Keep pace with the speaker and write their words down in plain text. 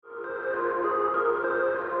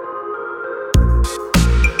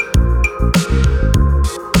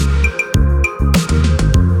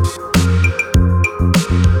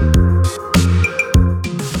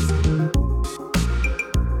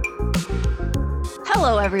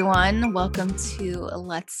Hello, everyone. Welcome to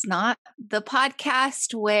Let's Not, the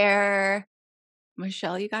podcast where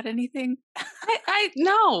Michelle, you got anything? I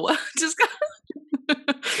no, just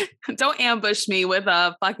don't ambush me with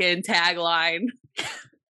a fucking tagline.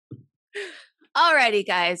 Alrighty,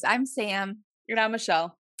 guys. I'm Sam, You're not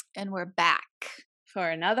Michelle, and we're back for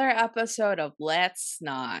another episode of Let's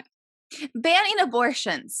Not. Banning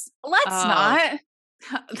abortions. Let's not.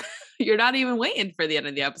 You're not even waiting for the end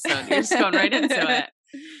of the episode. You're just going right into it.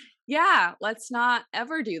 Yeah, let's not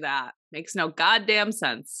ever do that. Makes no goddamn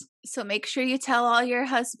sense. So make sure you tell all your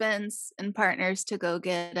husbands and partners to go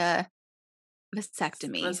get a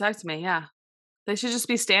vasectomy. Vasectomy, yeah. They should just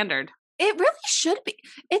be standard. It really should be.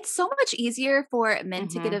 It's so much easier for men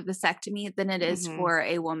to get a vasectomy than it is for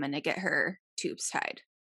a woman to get her tubes tied.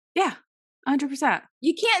 Yeah, 100%.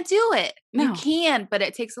 You can't do it. No. You can, but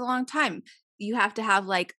it takes a long time. You have to have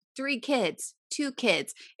like 3 kids, 2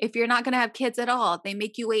 kids. If you're not going to have kids at all, they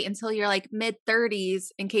make you wait until you're like mid-30s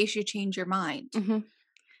in case you change your mind. Mm-hmm.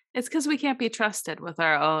 It's because we can't be trusted with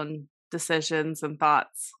our own decisions and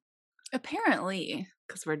thoughts. Apparently.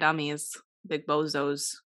 Because we're dummies. Big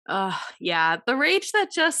bozos. Yeah. The rage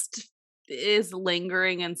that just is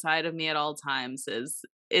lingering inside of me at all times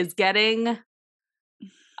is getting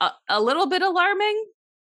a little bit alarming,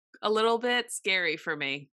 a little bit scary for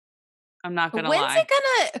me. I'm not gonna lie.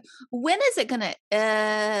 When is it gonna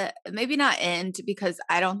maybe not end, because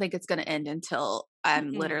I don't think it's gonna end until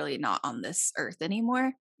I'm literally not on this earth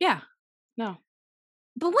anymore. Yeah. No.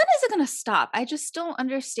 But when is it gonna stop? I just don't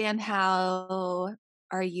understand how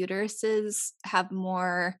our uteruses have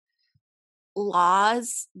more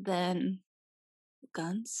laws than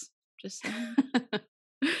guns. Just saying.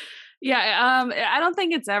 Yeah, I don't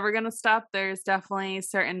think it's ever going to stop. There's definitely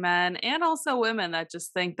certain men and also women that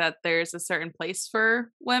just think that there's a certain place for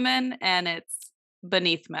women and it's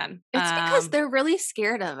beneath men. It's because they're really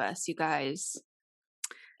scared of us, you guys.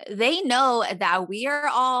 They know that we are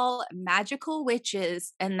all magical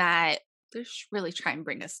witches and that they're really trying to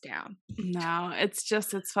bring us down. No, it's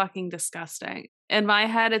fucking disgusting. In my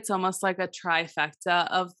head, it's almost like a trifecta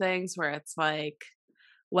of things where it's like,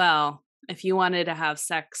 well, if you wanted to have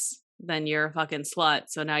sex, then you're a fucking slut.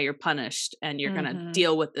 So now you're punished and you're going to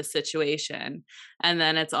deal with this situation. And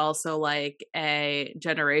then it's also like a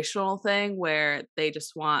generational thing where they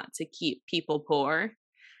just want to keep people poor.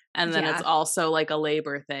 And then it's also like a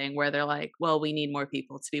labor thing where they're like, well, we need more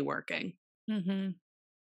people to be working. Mm-hmm.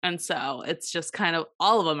 And so it's just kind of,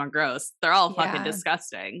 all of them are gross. They're all fucking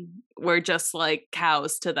disgusting. We're just like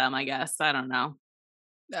cows to them, I guess. I don't know.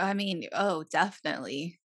 I mean, oh,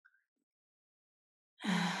 definitely.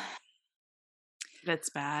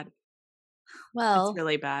 It's bad. Well, it's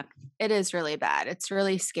really bad. It is really bad. It's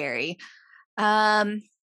really scary. Do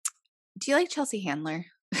you like Chelsea Handler?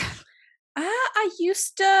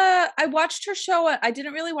 I watched her show. I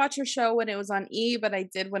didn't really watch her show when it was on E, but I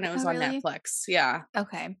did when it was on Netflix. Yeah.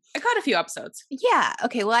 Okay. I caught a few episodes. Yeah.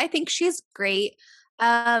 Okay. Well, I think she's great.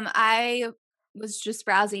 I was just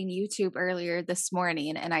browsing YouTube earlier this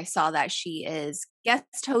morning and I saw that she is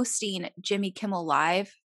guest hosting Jimmy Kimmel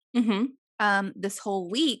Live this whole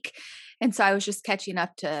week. And so I was just catching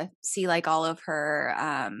up to see like all of her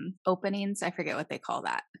openings. I forget what they call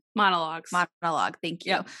that. Monologue. Thank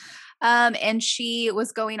you. Yep. And she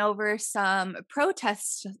was going over some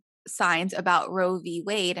protest signs about Roe v.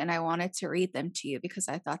 Wade, and I wanted to read them to you because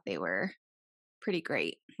I thought they were pretty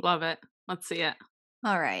great. Love it. Let's see it.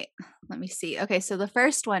 All right. Let me see. Okay. So the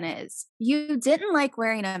first one is, you didn't like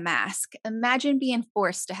wearing a mask. Imagine being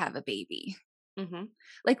forced to have a baby. Mm-hmm.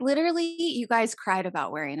 Like literally, you guys cried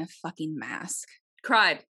about wearing a fucking mask.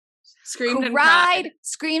 Cried. Screamed and cried.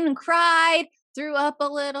 Screamed and cried. Threw up a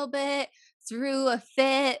little bit. Threw a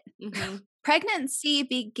fit. Mm-hmm. Pregnancy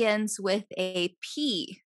begins with a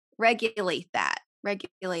P. Regulate that.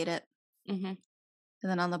 Regulate it. Mm-hmm. And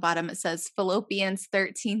then on the bottom it says Fallopians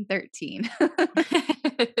 1313.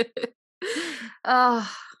 Oh,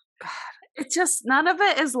 God. It's just, none of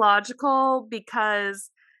it is logical because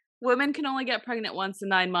women can only get pregnant once in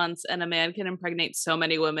 9 months and a man can impregnate so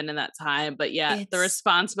many women in that time. But yeah, the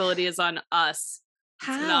responsibility is on us.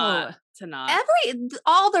 How? To not.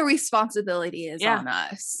 All the responsibility is on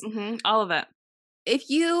us. Mm-hmm. All of it. If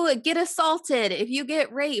you get assaulted, if you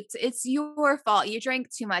get raped, it's your fault. You drank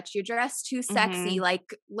too much. You dressed too sexy. Mm-hmm.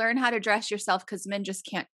 Like, learn how to dress yourself because men just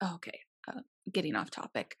can't. Oh, okay. Getting off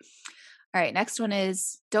topic. All right. Next one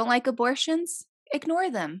is, don't like abortions?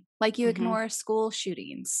 Ignore them like you ignore school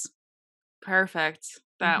shootings. Perfect.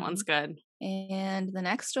 That one's good. And the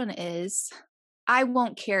next one is I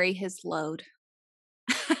Won't Carry His Load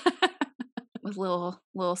with little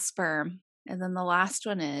sperm. And then the last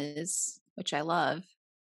one is, which I love.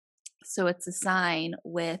 So it's a sign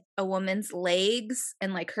with a woman's legs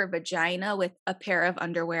and like her vagina with a pair of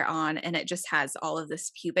underwear on, and it just has all of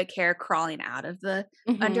this pubic hair crawling out of the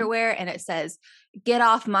underwear, and it says, "Get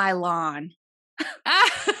off my lawn."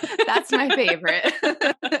 That's my favorite.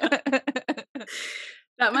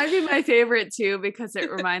 That might be my favorite too, because it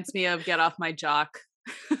reminds me of "Get Off My Jock"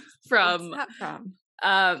 from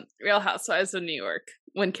Real Housewives of New York.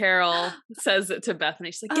 When Carol says it to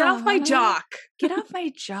Bethany, she's like, "Get off my jock. Get off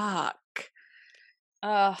my jock."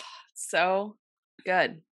 Oh, so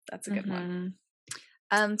good. That's a good one.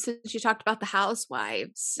 So she talked about the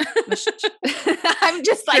housewives. I'm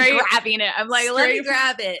just like grabbing it. I'm like, let me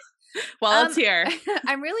grab it. Well, it's here.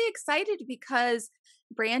 I'm really excited because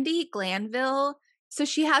Brandi Glanville, so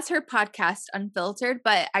she has her podcast Unfiltered,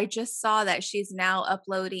 but I just saw that she's now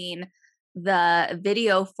uploading the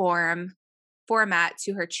video format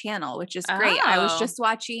to her channel, which is great. I was just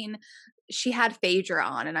watching, she had Phaedra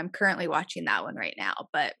on, and I'm currently watching that one right now,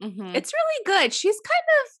 but it's really good. She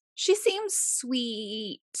seems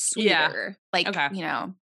sweeter, like,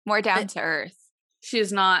 more down to earth.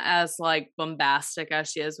 She's not as like bombastic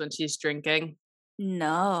as she is when she's drinking.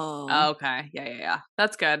 No. Okay. Yeah.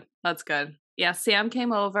 That's good. Yeah, Sam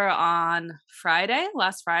came over on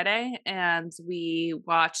last Friday, and we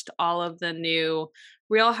watched all of the new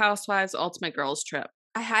Real Housewives Ultimate Girls Trip.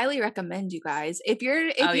 I highly recommend you guys. If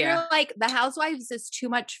you're like, the Housewives is too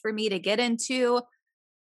much for me to get into,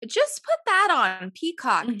 just put that on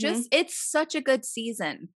Peacock. It's such a good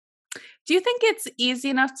season. Do you think it's easy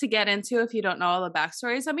enough to get into if you don't know all the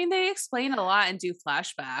backstories? I mean, they explain a lot and do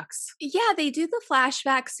flashbacks. Yeah, they do the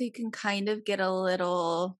flashbacks so you can kind of get a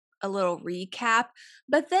little recap.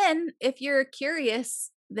 But then if you're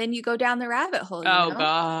curious, then you go down the rabbit hole. Oh,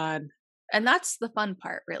 God. And that's the fun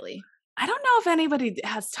part, really. I don't know if anybody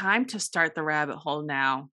has time to start the rabbit hole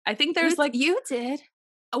now. I think there's you did.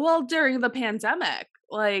 Well, during the pandemic,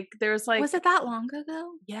 like there's like. Was it that long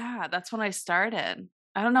ago? Yeah, that's when I started.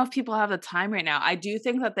 I don't know if people have the time right now. I do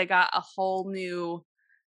think that they got a whole new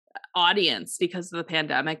audience because of the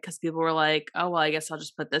pandemic, because people were like, oh, well, I guess I'll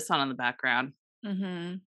just put this on in the background.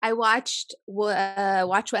 I watched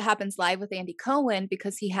Watch What Happens Live with Andy Cohen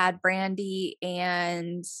because he had Brandi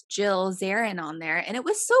and Jill Zarin on there, and it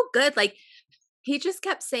was so good. Like, he just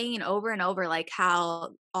kept saying over and over, like,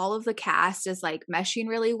 how all of the cast is like meshing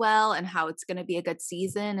really well and how it's going to be a good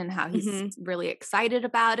season and how he's really excited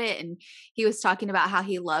about it. And he was talking about how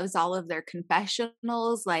he loves all of their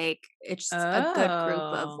confessionals. Like, it's a good group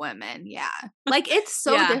of women. Yeah. Like, it's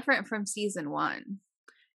so different from season 1.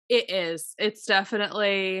 It is. It's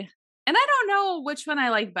definitely, and I don't know which one I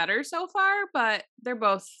like better so far, but they're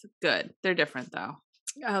both good. They're different though.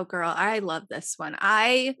 Oh, girl, I love this one.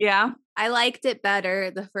 I liked it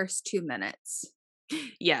better the first 2 minutes.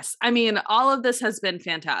 Yes. I mean, all of this has been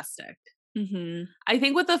fantastic. I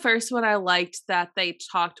think with the first one, I liked that they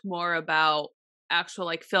talked more about actual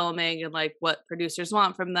like filming and like what producers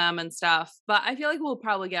want from them and stuff. But I feel like we'll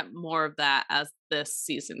probably get more of that as this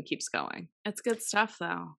season keeps going. It's good stuff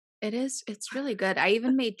though. It is. It's really good. I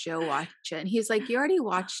even made Joe watch it, and he's like, "You already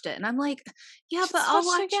watched it," and I'm like, "Yeah, but I'll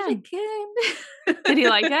watch it again." Did he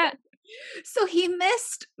like it? So he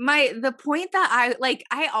missed the point that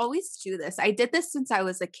I always do this. I did this since I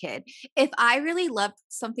was a kid. If I really loved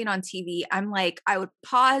something on TV, I'm like, I would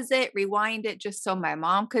pause it, rewind it just so my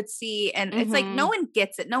mom could see. And it's like, no one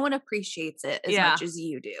gets it. No one appreciates it as much as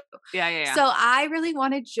you do. Yeah. So I really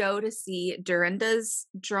wanted Joe to see Dorinda's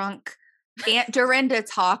drunk Aunt Dorinda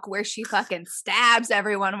talk where she fucking stabs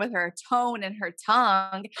everyone with her tone and her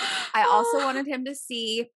tongue. I also wanted him to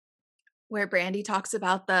see where Brandi talks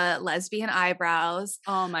about the lesbian eyebrows.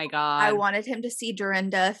 Oh my God. I wanted him to see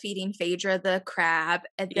Dorinda feeding Phaedra the crab.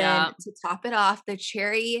 And then to top it off, the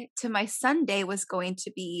cherry to my sundae was going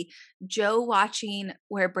to be Joe watching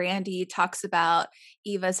where Brandi talks about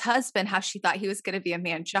Eva's husband, how she thought he was going to be a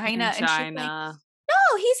mangina. And she's like, no,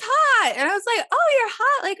 he's hot. And I was like, oh, you're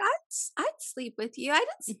hot. Like, I'd sleep with you. I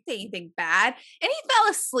didn't say anything bad. And he fell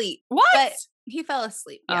asleep. What? But he fell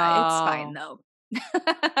asleep. Yeah, it's fine though.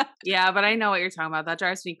 Yeah, but I know what you're talking about. That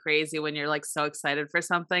drives me crazy when you're like so excited for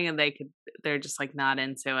something and they're just like not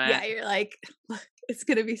into it. Yeah, you're like, look, it's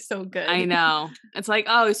gonna be so good. I know. It's like,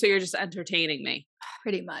 oh, so you're just entertaining me.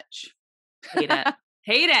 Pretty much. Hate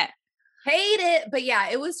it. Hate it. But yeah,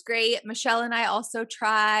 it was great. Michelle and I also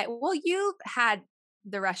tried. Well, you had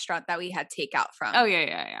the restaurant that we had takeout from. Oh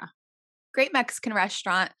yeah. Great Mexican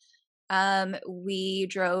restaurant. We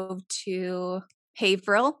drove to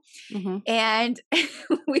Haverhill, Mhm. and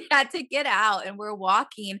we had to get out, and we're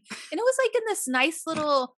walking, and it was like in this nice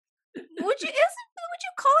little. Would you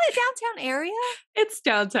call it downtown area? It's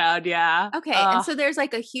downtown, yeah. Okay, and so there's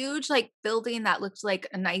like a huge like building that looks like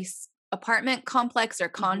a nice apartment complex or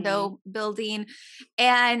Mhm. condo building,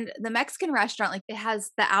 and the Mexican restaurant, like, it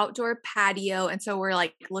has the outdoor patio, and so we're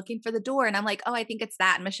like looking for the door, and I'm like, oh, I think it's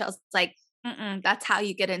that, and Michelle's like, mm-mm, that's how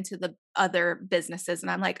you get into the other businesses, and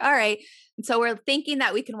I'm like, all right, and so we're thinking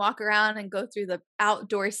that we can walk around and go through the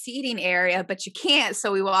outdoor seating area, but you can't,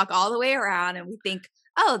 so we walk all the way around, and we think,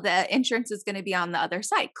 oh, the entrance is going to be on the other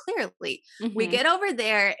side. Clearly, we Mhm. get over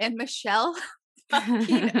there, and Michelle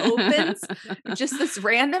fucking opens just this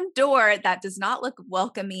random door that does not look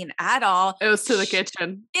welcoming at all. It was to the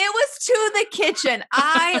kitchen. It was to the kitchen.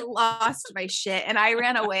 I lost my shit and I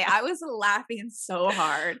ran away. I was laughing so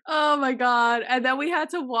hard. Oh my god, and then we had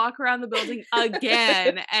to walk around the building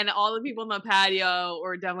again, and all the people in the patio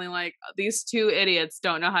were definitely like, "These 2 idiots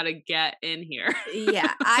don't know how to get in here."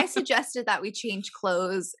 Yeah, I suggested that we change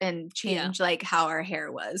clothes and Yeah. change like how our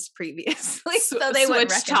hair was previously Sw so they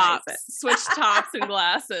wouldn't switch recognize it. tops. Switch tops and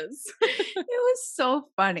glasses. It was so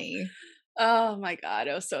funny. Oh my god,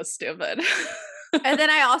 it was so stupid. And then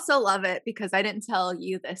I also love it because I didn't tell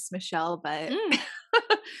you this, Michelle, but Mm.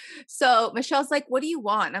 so Michelle's like, "What do you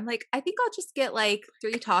want?" I'm like, "I think I'll just get like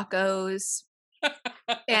 3 tacos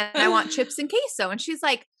and I want chips and queso." And she's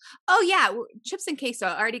like, "Oh yeah, chips and queso.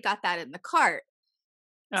 I already got that in the cart."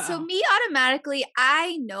 So Uh-oh. me automatically,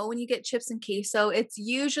 I know when you get chips and queso, it's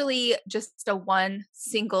usually just a one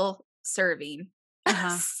single serving Uh-huh.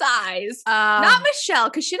 size. Uh, Not Michelle,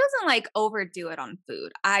 because she doesn't like overdo it on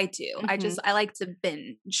food. I do. mhm. I like to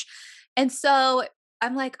binge. And so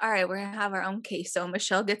I'm like, all right, we're gonna have our own queso.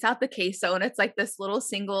 Michelle gets out the queso and it's like this little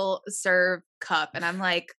single serve cup. And I'm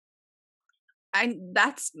like, I'm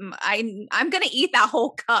gonna eat that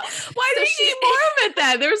whole cup. Why So didn't you eat more of it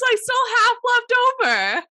then? There was, like, still half left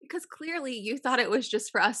over. because clearly you thought it was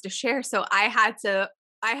just for us to share. So I had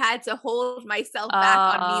to hold myself back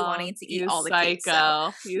on me Oh, wanting to eat you all the queso.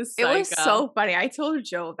 psycho. You It was psycho. so funny. I told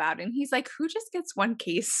Joe about it and he's like, "Who just gets one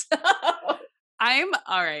queso?" I'm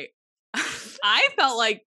alright. I felt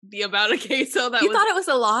like the amount of queso that You was thought it was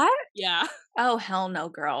a lot? yeah. Oh, hell no,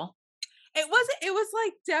 girl. It was,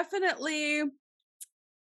 like, definitely,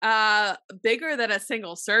 bigger than a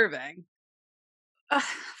single serving. Ugh,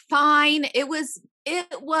 fine. It was It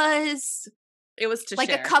was to like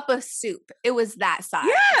a share. cup of soup. It was that size.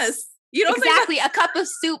 Yes! You don't think Exactly. A cup of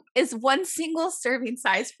soup is one single serving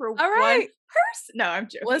size for one alright. person. No, I'm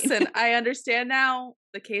joking. Listen, I understand now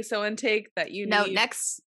the queso intake that you No, need.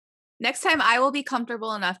 next time I will be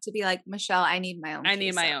comfortable enough to be like, Michelle, I need my own I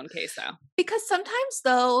need my queso. own queso. Because sometimes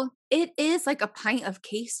though, it is like a pint of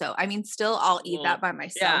queso. I mean, still I'll eat Well, that by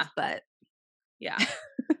myself, yeah, but yeah.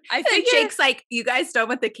 I and figure Jake's like, "You guys done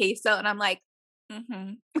with the queso?" And I'm like,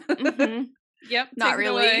 "Mm-hmm. mhm. Yep, Not take it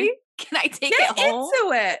really. away. Can I take Get it home?"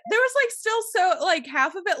 into it. There was, like, still so like,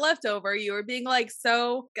 half of it left over. You were being, like,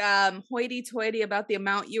 so, hoity-toity about the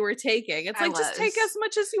amount you were taking. It's I like, just take as was.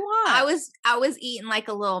 much as you want. I was eating like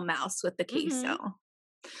a little mouse with the queso. Mhm.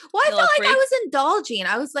 Well, I A felt little like I freak. was indulging.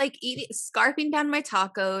 I was like eating, scarfing down my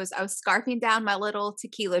tacos. I was scarfing down my little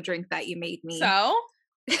tequila drink that you made me. So,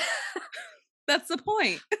 that's the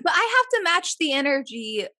point. But I have to match the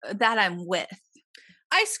energy that I'm with.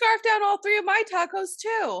 I scarfed down all 3 of my tacos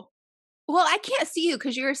too. Well, I can't see you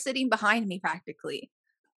because you're sitting behind me practically.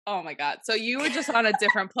 Oh my god. So you were just on a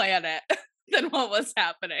different planet than what was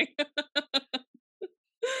happening.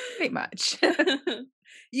 Pretty much.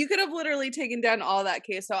 You could have literally taken down all that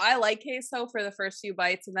queso. I like queso for the first few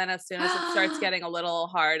bites, and then as soon as it starts getting a little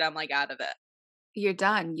hard, I'm like out of it. You're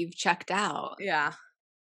done. You've checked out. Yeah.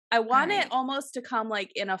 I All want it right. almost to come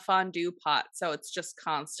like in a fondue pot, so it's just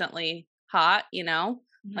constantly hot,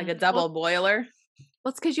 like a double Well, boiler.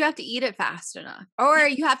 it's because you have to eat it fast enough, or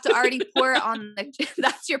you have to already pour it on the.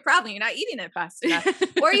 That's your problem. You're not eating it fast enough,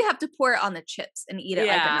 or you have to pour it on the chips and eat it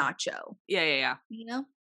like a Yeah. nacho. Yeah, yeah, yeah. You know,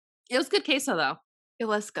 It was good queso though. it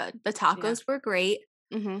was good. The Yeah. tacos were great.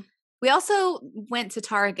 Hmm. We also went to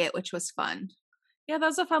Target, which was fun. Yeah, that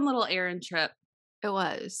was a fun little errand trip. It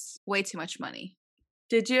was way too much money.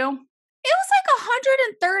 Did you? It was like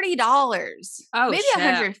 $130, Oh maybe shit.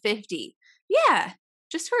 150. Yeah,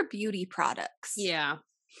 just for beauty products. Yeah.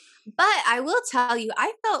 But I will tell you,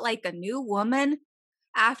 I felt like a new woman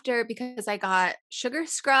after because I got sugar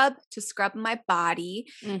scrub to scrub my body.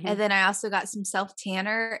 Mhm. And then I also got some self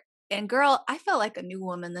tanner. And girl, I felt like a new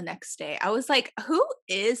woman the next day. I was like, who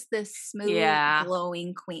is this smooth, Yeah.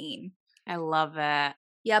 glowing queen? I love it.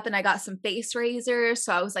 Yep, and I got some face razors,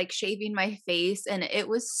 so I was, like, shaving my face, and it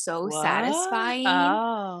was so What? satisfying.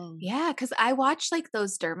 Oh. Yeah, because I watch, like,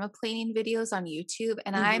 those dermaplaning videos on YouTube,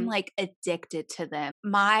 and I'm, Mhm. like, addicted to them.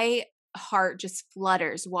 My heart just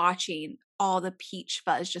flutters watching all the peach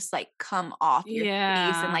fuzz just, like, come off your face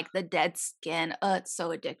and, Yeah. like, the dead skin. It's so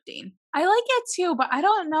addicting. I like it too, but I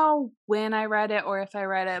don't know when I read it or if I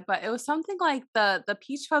read it, but it was something like the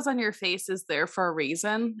peach fuzz on your face is there for a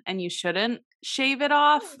reason and you shouldn't shave it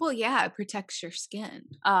off. Well, yeah, it protects your skin.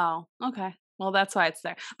 Oh, okay. Well, that's why it's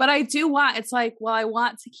there. But I do want it's like, well, I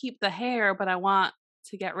want to keep the hair, but I want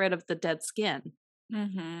to get rid of the dead skin.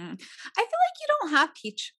 Mhm. I feel like you don't have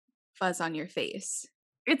peach fuzz on your face.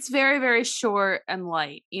 It's very, very short and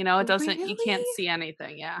light. It doesn't you Really? can't see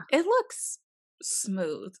anything. Yeah. It looks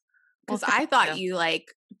smooth. Well, Because thank I thought you. you, like,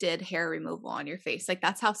 did hair removal on your face, like,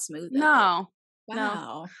 that's how smooth it looks. No. No.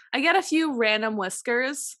 Wow. I get a few random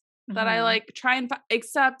whiskers that I Mhm. like try and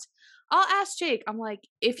except I'll ask Jake. I'm like,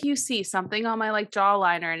 if you see something on my like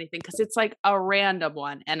jawline or anything, because it's like a random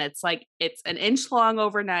one and it's like it's an inch long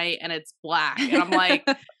overnight and it's black. And I'm like,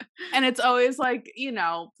 and it's always like,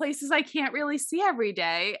 places I can't really see every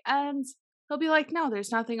day. And he'll be like, no,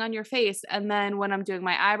 there's nothing on your face. And then when I'm doing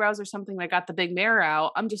my eyebrows or something, I got the big mirror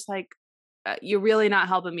out, I'm just like, you're really not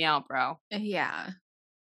helping me out, bro. Yeah.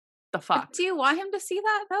 The But fuck? do you want him to see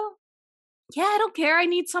that, though? Yeah, I don't care. I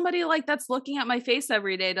need somebody like that's looking at my face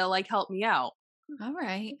every day to like help me out.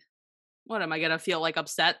 Alright. What am I gonna feel like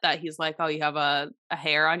upset that he's like, oh, you have a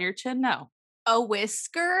hair on your chin? No, A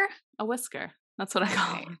whisker? a whisker. That's what I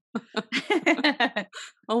call Alright. him.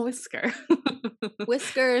 A whisker.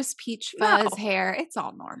 Whiskers, peach No, fuzz, hair, it's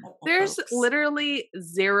all normal, there's folks. literally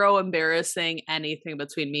zero embarrassing anything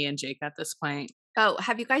between me and Jake at this point. Oh,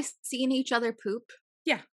 have you guys seen each other poop?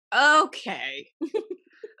 Yeah. Okay.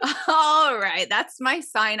 Alright, that's my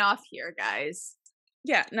sign off here, guys.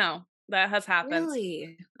 Yeah, no, that has happened.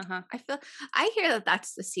 Really? Uh-huh. I hear that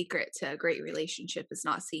that's the secret to a great relationship is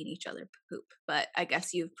not seeing each other poop, but I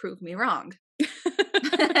guess you've proved me wrong.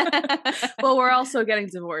 Well, we're also getting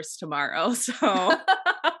divorced tomorrow, so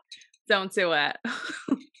don't do it.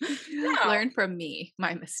 No. Learn from me,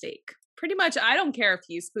 my mistake. Pretty much, I don't care if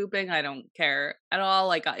he's pooping. I don't care at all.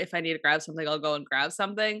 Like, if I need to grab something, I'll go and grab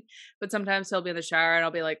something. But sometimes he'll be in the shower and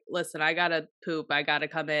I'll be like, listen, I gotta poop. I gotta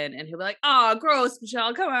come in. And he'll be like, oh, gross,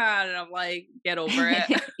 Michelle, come on. And I'm like, get over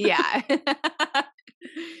it. Yeah.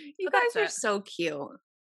 You But guys that's are it. so cute.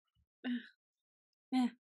 Eh.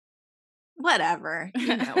 Whatever.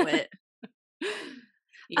 You know it.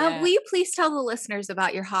 Yeah. Will you please tell the listeners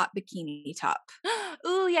about your hot bikini top?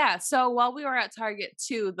 Ooh, yeah. So while we were at Target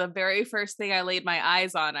too, the very first thing I laid my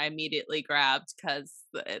eyes on, I immediately grabbed because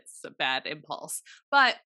it's a bad impulse.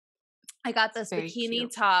 But I got this Very bikini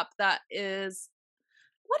cute. top that is,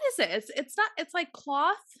 what is it? It's not, it's like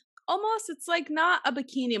cloth almost. It's like not a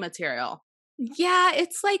bikini material. Yeah,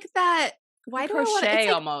 it's like that. Why do I want Crochet it's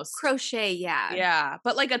like almost. crochet, yeah. Yeah,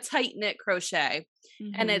 but like a tight knit crochet.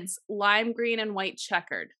 And Mhm. it's lime green and white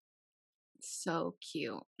checkered. So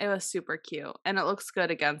cute. It was super cute. And it looks good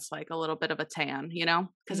against like a little bit of a tan,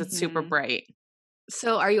 because it's super Mhm. bright.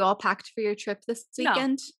 So are you all packed for your trip this No.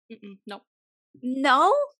 weekend? Nope.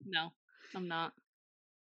 No? No, I'm not.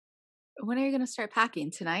 When are you going to start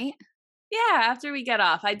packing tonight? Yeah, after we get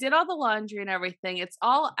off. I did all the laundry and everything. It's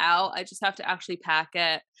all out. I just have to actually pack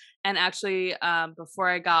it. And actually, before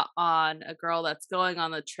I got on, a girl that's going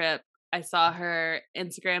on the trip, I saw her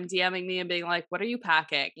Instagram DMing me and being like, "What are you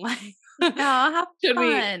packing? Like, Oh, have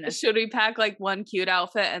fun. should we pack like one cute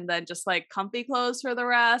outfit and then just like comfy clothes for the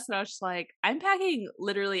rest?" And I was just like, "I'm packing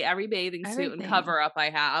literally every bathing suit and Everything. cover up I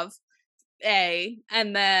have,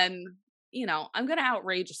 and then I'm gonna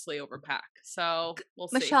outrageously overpack. So we'll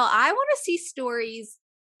see." Michelle, I want to see stories.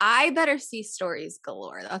 I better see stories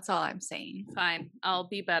galore. That's all I'm saying. Fine, I'll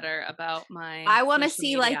be better about my. I want to social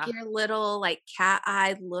see like media. your little like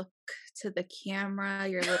cat-eyed look to the camera,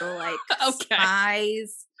 your little like Okay.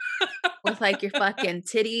 eyes with like your fucking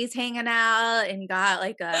titties hanging out and got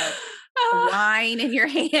like a wine in your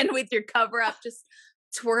hand with your cover up just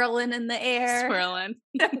twirling in the air. Swirling.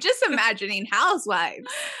 I'm just imagining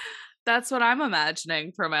housewives. That's what I'm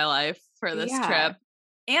imagining for my life for this Yeah. trip.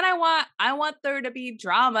 And I want there to be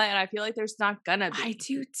drama, and I feel like there's not gonna be. I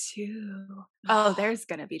do too. Oh, there's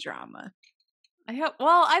gonna be drama. I don't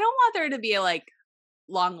want there to be like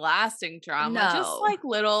long lasting drama. Just No. like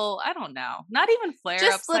little, I don't know. Not even flare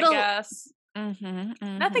Just ups, little- I guess.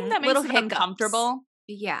 Mm-hmm, Nothing that makes little it hiccups. uncomfortable.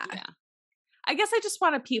 Yeah. Yeah. I guess I just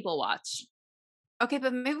want to people watch. Okay,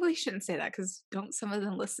 but maybe we shouldn't say that because don't some of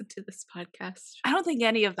them listen to this podcast? I don't think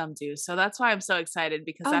any of them do. So that's why I'm so excited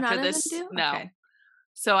because Oh, none after of them this, do? no. Okay.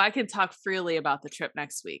 So I can talk freely about the trip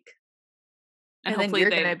next week. And then hopefully you're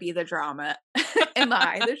they gonna be the drama. Am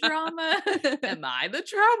I the drama? am I the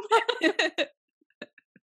drama?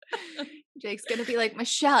 Jake's gonna be like,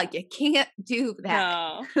 Michelle, you can't do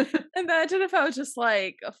that. No. Imagine if I was just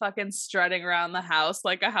like a fucking strutting around the house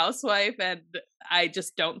like a housewife and I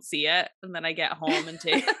just don't see it. And then I get home and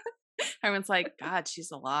take everyone's like, God, she's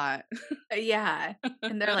a lot. Yeah.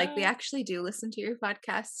 And they're like, we actually do listen to your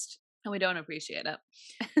podcast. And we don't appreciate it.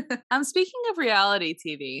 Speaking of reality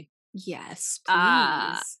TV, Yes,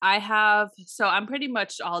 please. I'm pretty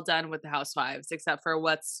much all done with the Housewives except for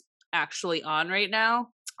what's actually on right now.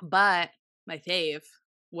 But my fave,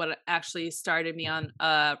 what actually started me on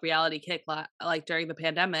a reality kick like during the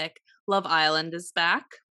pandemic, Love Island is back.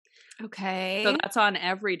 Okay. So that's on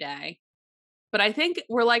every day. But I think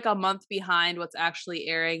we're like a month behind what's actually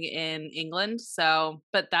airing in England. So,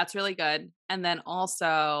 but that's really good. And then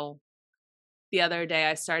also the other day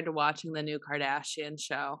I started watching the new Kardashian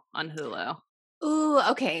show on Hulu. Ooh,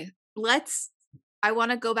 okay. I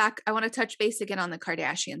want to go back. I want to touch base again on the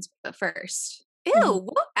Kardashians, but first. Ew,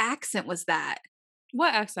 what accent was that?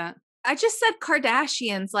 What accent? I just said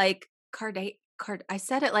Kardashians, like I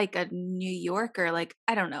said it like a New Yorker, like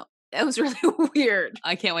I don't know. It was really weird.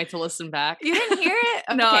 I can't wait to listen back. You didn't hear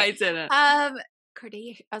it? No, I didn't.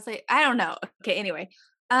 Kardashian. I was like, I don't know. Okay, anyway.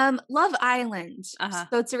 Love Island. Uh-huh.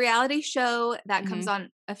 So it's a reality show that comes on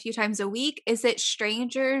a few times a week. Is it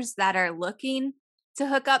strangers that are looking to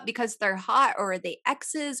hook up because they're hot, or are they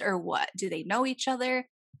exes, or what? Do they know each other?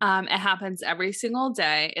 It happens every single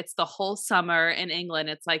day. It's the whole summer in England.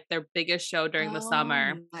 It's like their biggest show during the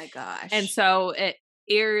summer. Oh my gosh. And so it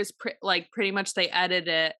airs pretty much they edit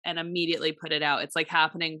it and immediately put it out. It's like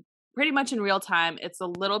happening pretty much in real time. It's a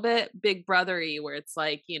little bit Big Brother-y where it's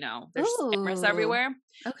like, there's cameras everywhere.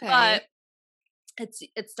 Okay. But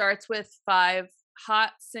it starts with 5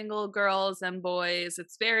 hot single girls and boys.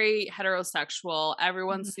 It's very heterosexual.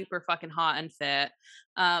 Everyone's super fucking hot and fit.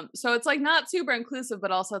 So it's like not super inclusive,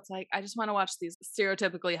 but also it's like I just want to watch these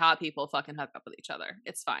stereotypically hot people fucking hook up with each other.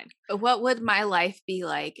 It's fine. What would my life be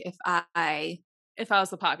like if I was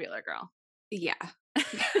the popular girl? Yeah.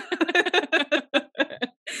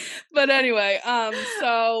 But anyway,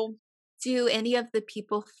 so do any of the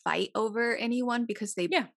people fight over anyone because they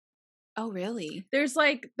Yeah. Oh, really? There's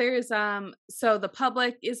so the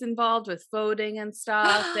public is involved with voting and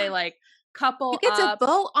stuff. They like couple You get up to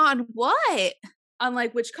vote on what? on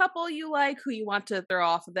like which couple you like, who you want to throw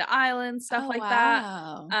off of the island, stuff like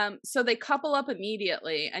Wow. that. So they couple up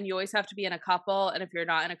immediately, and you always have to be in a couple. And if you're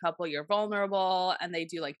not in a couple, you're vulnerable. And they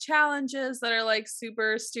do like challenges that are like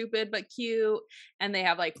super stupid but cute. And they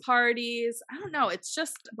have like parties. I don't know. It's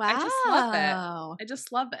just I just love it. I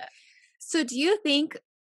just love it. So do you think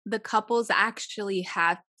the couples actually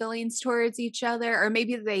have feelings towards each other, or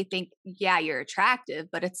maybe they think, yeah, you're attractive,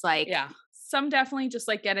 but it's like, yeah, some definitely just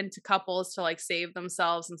like get into couples to like save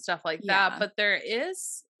themselves and stuff like that. But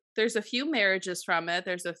there's a few marriages from it.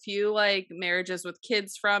 There's a few like marriages with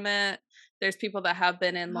kids from it. There's people that have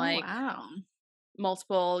been in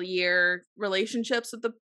multiple year relationships with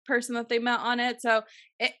the person that they met on it. So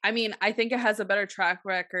I think it has a better track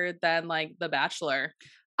record than like The Bachelor.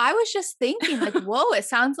 I was just thinking, like, whoa, it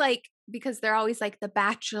sounds like, because they're always like the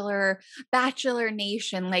Bachelor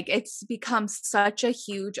Nation, like it's become such a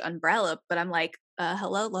huge umbrella. But I'm like,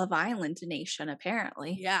 hello, Love Island Nation,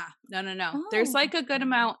 apparently. Yeah. No. There's like a good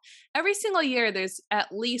amount. Every single year, there's at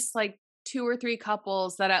least like 2 or 3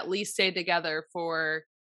 couples that at least stay together for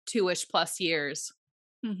 2-ish plus years.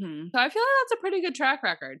 So I feel like that's a pretty good track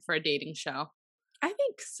record for a dating show. I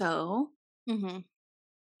think so.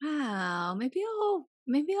 Wow.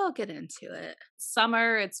 Maybe I'll get into it.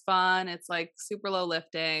 Summer, it's fun. It's like super low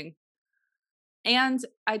lifting. And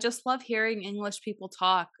I just love hearing English people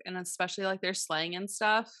talk, and especially like their slang and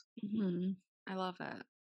stuff. I love it.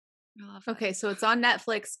 Okay, so it's on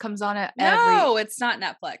Netflix, comes on at No, it's not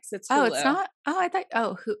Netflix. It's Hulu. Oh, it's not? Oh, I thought,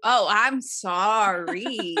 I'm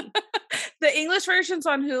sorry. The English version's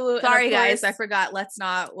on Hulu. Sorry, guys, I forgot Let's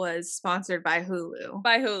Not was sponsored by Hulu.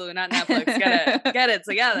 By Hulu, not Netflix. Get it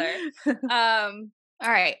together. All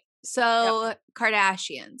right. So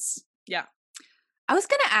Kardashians. Yeah. I was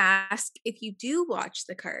going to ask if you do watch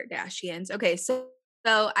the Kardashians. Okay. So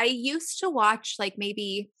I used to watch like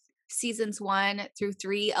maybe seasons 1 through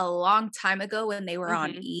 3 a long time ago when they were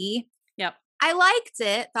on E. Yep. I liked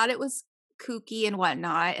it, thought it was kooky and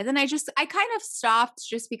whatnot. And then I kind of stopped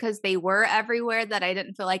just because they were everywhere, that I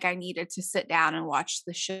didn't feel like I needed to sit down and watch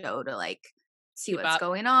the show to like see what's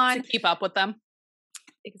going on. To keep up with them.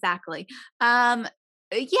 Exactly.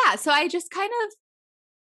 Yeah. So I just kind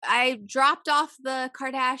of I dropped off the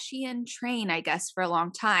Kardashian train, I guess, for a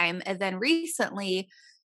long time. And then recently,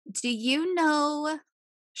 do you know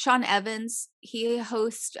Sean Evans? He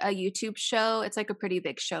hosts a YouTube show. It's like a pretty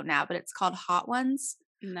big show now, but it's called Hot Ones,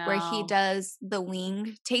 where he No. does the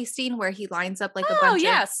wing tasting, where he lines up like a Oh, bunch of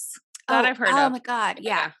yes. That I've heard oh of. my God. Yeah.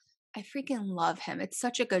 Yeah. I freaking love him. It's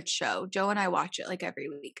such a good show. Joe and I watch it like every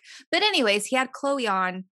week. But anyways, he had Chloe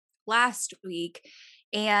on last week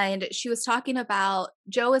and she was talking about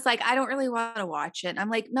Joe was like, I don't really want to watch it. And I'm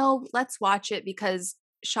like, no, let's watch it because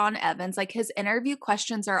Sean Evans, like his interview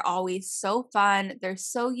questions are always so fun. They're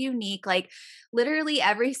so unique. Like literally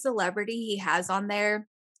every celebrity he has on there,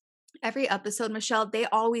 every episode, Michelle, they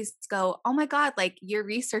always go, oh my God, like your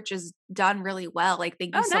research is done really well. Like,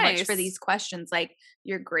 thank you Oh, so much for nice. these questions. Like,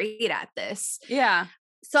 you're great at this. Yeah.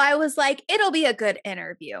 So I was like, it'll be a good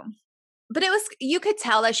interview. But it was, you could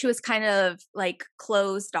tell that she was kind of like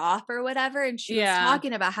closed off or whatever. And she was Yeah.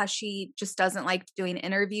 talking about how she just doesn't like doing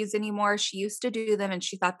interviews anymore. She used to do them and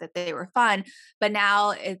she thought that they were fun. But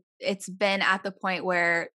now it's been at the point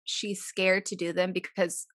where she's scared to do them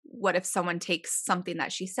because what if someone takes something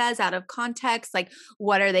that she says out of context? Like,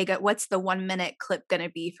 what are they what's the 1 minute clip going to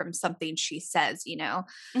be from something she says, you know?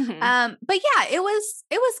 Hmm. But yeah, it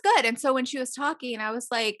was good. And so when she was talking, I was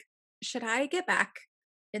like, should I get back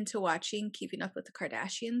into watching Keeping Up with the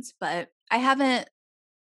Kardashians? But I haven't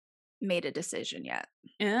made a decision yet.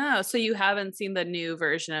 Yeah. So you haven't seen the new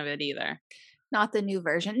version of it either. Not the new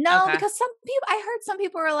version. No, Okay. because some people, I heard some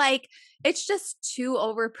people were like, it's just too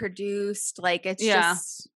overproduced. Like it's Yeah.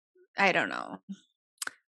 just, I don't know.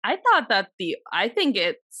 I thought that I think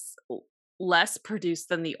it's less produced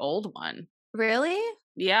than the old one. Really?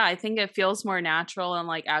 Yeah, I think it feels more natural and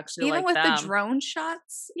like actually Even like with the them. drone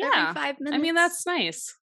shots every Yeah. 5 minutes? I mean, that's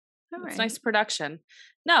nice. all It's right. nice production.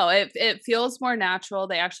 No, it feels more natural.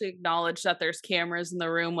 They actually acknowledge that there's cameras in the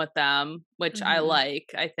room with them, which I Mhm.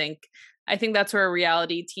 like. I think that's where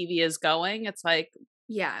reality TV is going. It's like,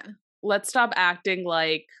 Yeah. let's stop acting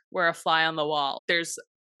like we're a fly on the wall. There's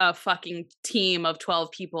a fucking team of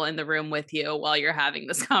 12 people in the room with you while you're having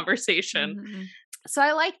this conversation. Mhm. So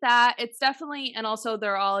I like that. It's definitely, and also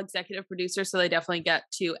they're all executive producers, so they definitely get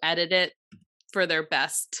to edit it for their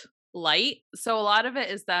best light. So a lot of it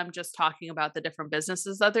is them just talking about the different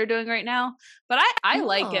businesses that they're doing right now. But I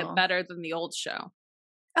like it Oh, better than the old show.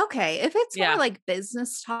 okay. If it's more Yeah. like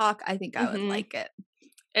business talk, I think I would Hmm. like it.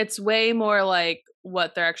 It's way more like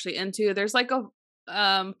what they're actually into. There's like a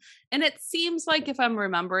and it seems like if I'm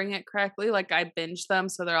remembering it correctly, like I binged them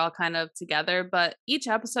so they're all kind of together, but each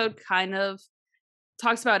episode kind of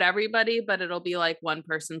talks about everybody, but it'll be like one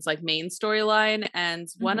person's like main storyline. And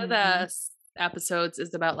one of the Mhm. episodes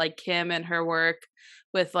is about like Kim and her work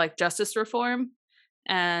with like justice reform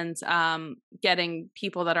and getting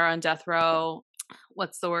people that are on death row,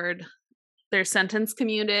 what's the word? Their sentence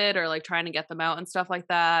commuted or like trying to get them out and stuff like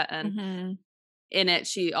that. And Mhm. in it,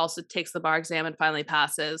 she also takes the bar exam and finally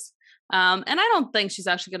passes. And I don't think she's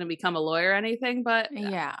actually going to become a lawyer or anything, but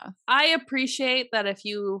Yeah. I appreciate that if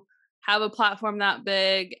you have a platform that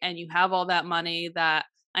big and you have all that money, that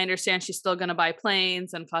I understand she's still going to buy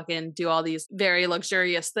planes and fucking do all these very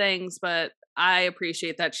luxurious things, but I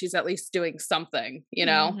appreciate that she's at least doing something, you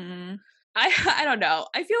know? Mhm. I don't know.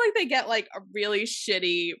 I feel like they get like a really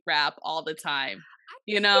shitty rap all the time,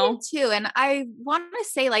 you I do know? too. And I want to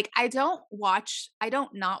say, like, I don't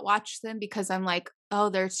not watch them because I'm like, oh,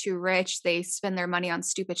 they're too rich. They spend their money on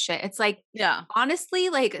stupid shit. It's like, Yeah. honestly,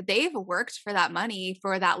 like, they've worked for that money,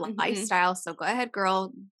 for that Hmm. lifestyle. So go ahead,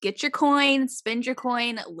 girl, get your coin, spend your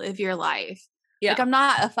coin, live your life. Like, Yeah. I'm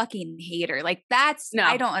not a fucking hater. Like, I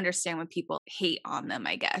No. don't understand when people hate on them,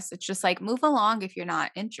 I guess. It's just like, move along if you're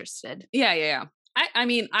not interested. Yeah, yeah, yeah. I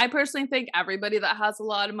mean, I personally think everybody that has a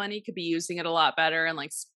lot of money could be using it a lot better and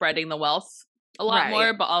like spreading the wealth a lot Right.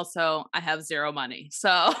 more, but also I have zero money.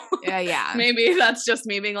 So Yeah. Yeah. maybe that's just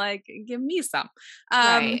me being like, give me some.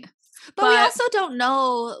 Right. Um, But we but also don't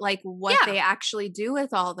know like what yeah, they actually do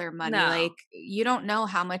with all their money. no. Like you don't know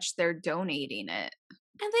how much they're donating it.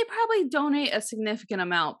 And they probably donate a significant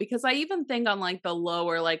amount because I even think on like the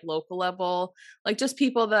lower, like local level, like just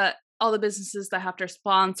people that all the businesses that have to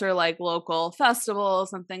sponsor like local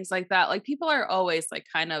festivals and things like that, like people are always like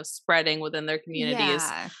kind of spreading within their communities.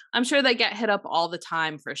 Yeah. I'm sure they get hit up all the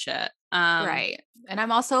time for shit. Right. And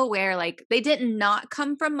I'm also aware like they did not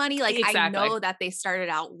come from money. Like I Exactly. know that they started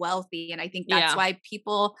out wealthy and I think that's Yeah. why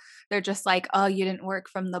people they're just like, "Oh, you didn't work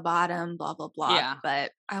from the bottom, blah blah blah." Yeah.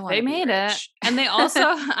 But I want They to be made it. rich. And they also,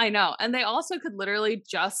 I know, and they also could literally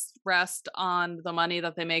just rest on the money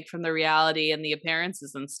that they make from the reality and the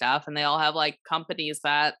appearances and stuff. And they all have like companies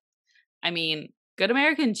that, I mean, Good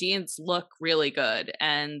American jeans look really good.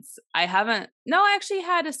 And I actually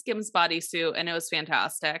had a Skims bodysuit and it was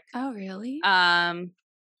fantastic. Oh, really?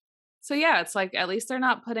 So yeah, it's like at least they're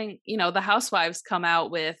not putting, the housewives come out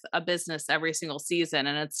with a business every single season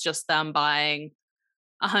and it's just them buying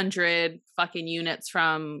 100 fucking units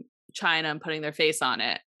from China and putting their face on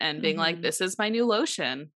it and being like, this is my new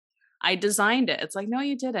lotion. I designed it. It's like, no,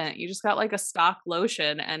 you didn't. You just got like a stock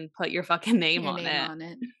lotion and put your fucking name on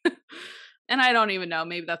it. And I don't even know.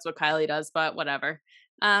 Maybe that's what Kylie does, but whatever.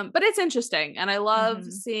 But it's interesting. And I love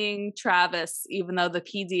seeing Travis, even though the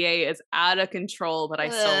PDA is out of control, but I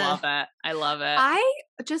still love it. I love it. I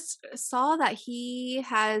just saw that he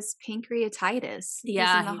has pancreatitis.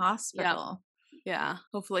 Yeah. He's in the hospital. Yeah.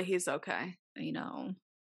 Hopefully he's okay. I know.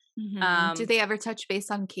 Did they ever touch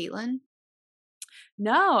base on Caitlyn?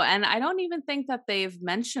 No. And I don't even think that they've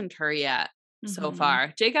mentioned her yet so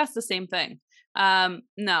far. Jake asked the same thing.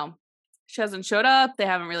 No, she hasn't showed up. They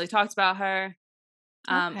haven't really talked about her.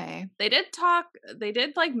 Okay. They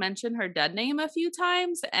did like mention her dead name a few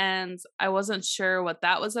times and I wasn't sure what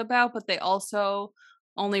that was about, but they also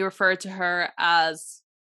only referred to her as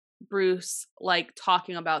Bruce, like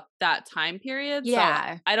talking about that time period.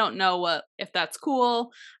 Yeah. So I don't know if that's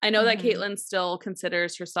cool. I know that Caitlyn still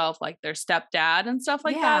considers herself like their stepdad and stuff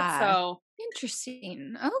like that. So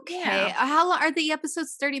interesting. Okay. Yeah. How long are the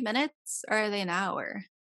episodes? 30 minutes or are they an hour?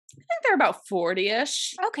 I think they're about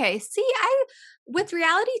 40-ish. Okay. See, with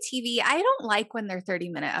reality TV, I don't like when they're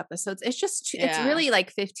 30-minute episodes. It's just, it's really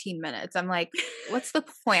like 15 minutes. I'm like, what's the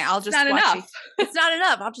point? I'll just watch it's not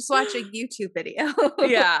enough. I'll just watch a YouTube video.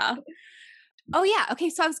 Yeah. Oh, yeah. Okay.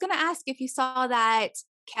 So I was going to ask if you saw that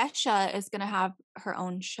Kesha is going to have her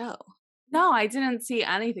own show. No, I didn't see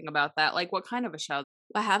anything about that. Like, what kind of a show?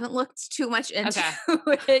 I haven't looked too much into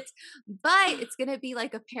it, but it's going to be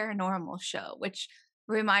like a paranormal show, which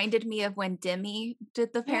reminded me of when Demi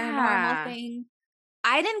did the paranormal thing.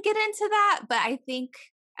 I didn't get into that, but I think,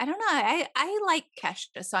 I don't know. I like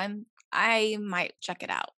Kesha, so I might check it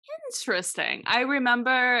out. Interesting. I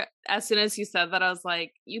remember as soon as you said that, I was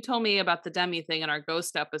like, you told me about the Demi thing in our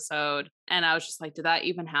ghost episode. And I was just like, did that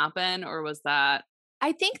even happen? Or was that?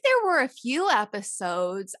 I think there were a few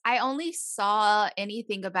episodes. I only saw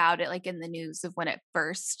anything about it like in the news of when it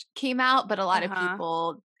first came out, but a lot of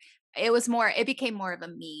people, it became more of a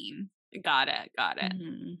meme. Got it.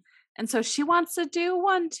 And so she wants to do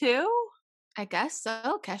one too? I guess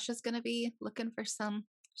so. Kesha's going to be looking for some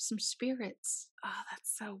spirits. Oh,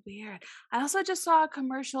 that's so weird. I also just saw a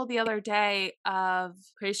commercial the other day of,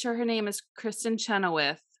 pretty sure her name is Kristen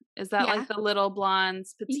Chenoweth. Is that like the little blonde,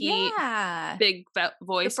 petite, big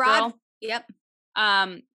voice girl? Yep.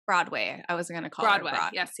 Broadway. I was going to call Broadway. Her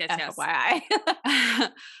Broadway. Yes. FYI.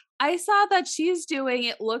 I saw that she's doing,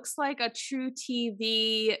 it looks like a true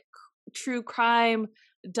TV, true crime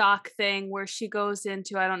doc thing where she goes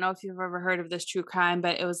into, I don't know if you've ever heard of this true crime,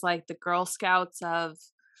 but it was like the Girl Scouts of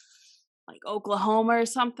like Oklahoma or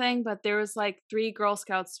something, but there was like 3 Girl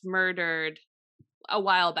Scouts murdered a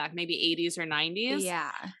while back, maybe 80s or 90s.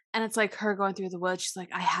 Yeah. And it's like her going through the woods. She's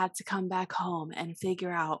like, I had to come back home and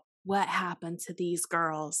figure out what happened to these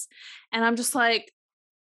girls. And I'm just like,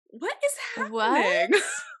 what is happening? What?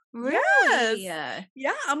 Really? Yes.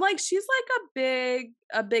 Yeah. I'm like, she's like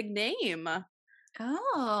a big name.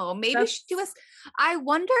 Oh, maybe she was. I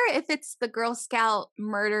wonder if it's the Girl Scout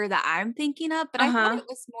murder that I'm thinking of, but I thought it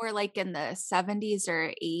was more like in the 70s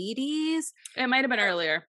or 80s. It might have been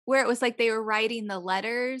earlier. Where it was like they were writing the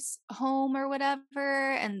letters home or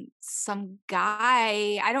whatever, and some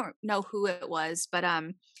guy, I don't know who it was, but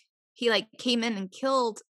he like came in and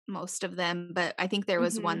killed most of them, but I think there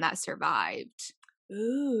was one that survide.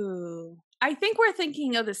 Ooh. I think we're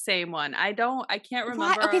thinking of the same one. I can't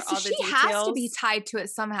remember. Okay, so all the she details. has to be tied to it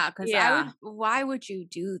somehow, because why would you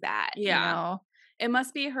do that? Yeah. You know? It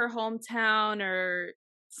must be her hometown or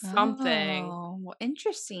something. Oh, well,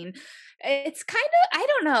 interesting. It's kind of, I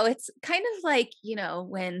don't know. It's kind of like,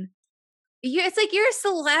 when it's like you're a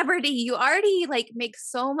celebrity. You already like make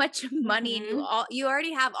so much money and you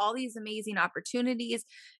already have all these amazing opportunities.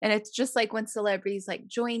 And it's just like when celebrities like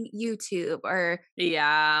join YouTube or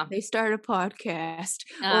they start a podcast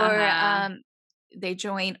or they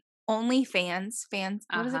join OnlyFans.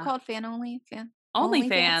 What is it called? Fan only?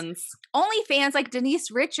 OnlyFans. OnlyFans, like Denise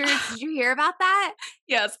Richards. Did you hear about that?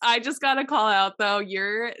 Yes. I just got to call out though.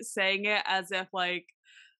 You're saying it as if like,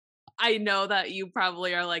 I know that you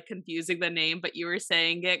probably are like confusing the name, but you were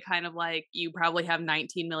saying it kind of like you probably have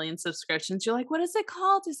 19 million subscriptions. You're like, what is it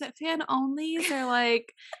called? Is it fan onlys or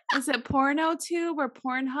like, is it PornoTube or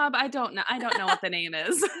Pornhub? I don't know. I don't know what the name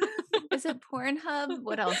is. Is it Pornhub?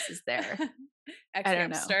 What else is there? I don't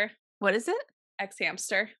know. What is it? Ex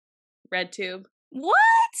hamster, red tube. What?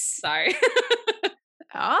 Sorry.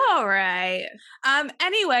 All right.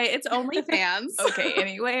 Anyway, it's OnlyFans. Okay,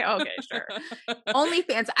 anyway. Okay, sure.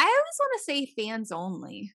 OnlyFans. I always want to say fans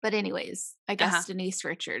only. But anyways, I guess Denise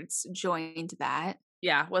Richards joined that.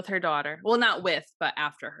 Yeah, with her daughter. Well, not with, but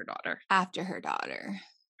after her daughter. After her daughter.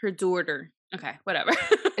 Her daughter. Okay, whatever.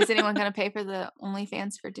 Is anyone going to pay for the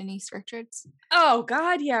OnlyFans for Denise Richards? Oh,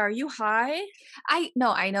 God, yeah. Are you high? I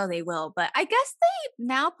know they will, but I guess they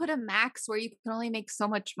now put a max where you can only make so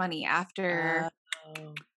much money after.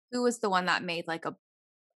 Who was the one that made like a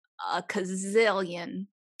gazillion?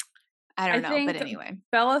 I don't know, but anyway.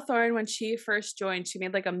 Bella Thorne, when she first joined, she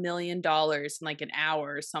made like $1 million in like an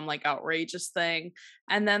hour or some like outrageous thing.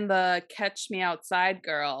 And then the Catch Me Outside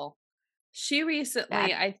girl, she recently,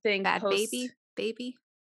 I think, Bad Baby?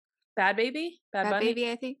 Bad Baby? Bad Bunny? Baby,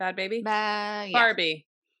 I think. Bad Baby? Yeah. Barbie.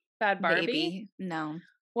 Bad Barbie? Baby. No.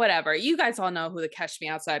 Whatever. You guys all know who the Catch Me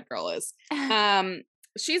Outside girl is.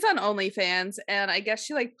 She's on OnlyFans, and I guess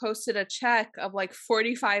she like posted a check of like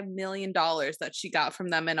 $45 million that she got from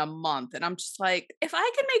them in a month. And I'm just like, if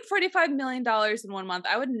I could make $45 million in 1 month,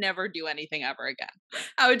 I would never do anything ever again.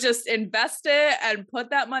 I would just invest it and put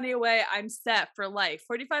that money away. I'm set for life.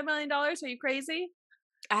 $45 million? Are you crazy?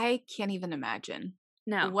 I can't even imagine.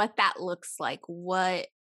 No. What that looks like. What?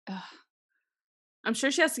 I'm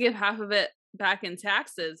sure she has to give half of it back in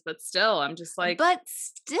taxes, but still, I'm just like. But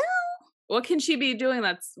still. What can she be doing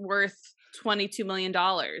that's worth $22 million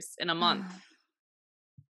in a month?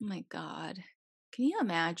 Oh my God. Can you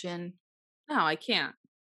imagine? No, I can't.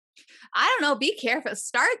 I don't know. Be careful.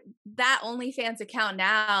 Start that OnlyFans account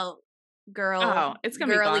now, girl. Oh, it's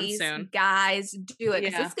going to be gone soon. Guys, do it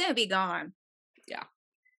because it's going to be gone. Yeah.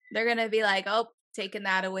 They're going to be like, oh, taking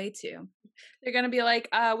that away too. They're going to be like,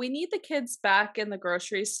 we need the kids back in the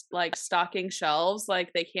groceries, like stocking shelves.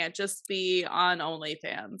 Like they can't just be on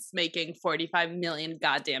OnlyFans making $45 million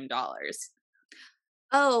goddamn dollars.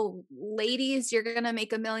 Oh, ladies, you're going to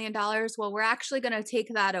make $1 million. Well, we're actually going to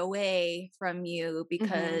take that away from you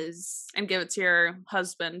because. And give it to your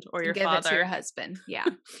husband or your father. Give it to your husband. Yeah.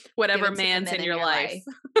 Whatever man's in your life.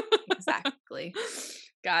 Exactly.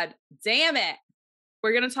 God damn it.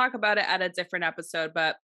 We're going to talk about it at a different episode,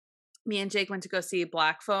 but me and Jake went to go see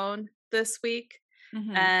Black Phone this week.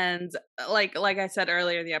 And like I said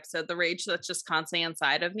earlier in the episode, the rage that's just constantly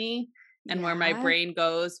inside of me and where my brain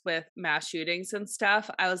goes with mass shootings and stuff.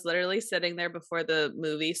 I was literally sitting there before the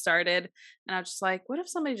movie started and I was just like, what if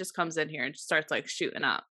somebody just comes in here and just starts like shooting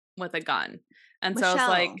up with a gun? And so I was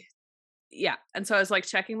like, yeah. And so I was like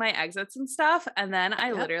checking my exits and stuff. And then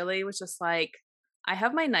I literally was just like, I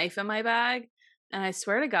have my knife in my bag. And I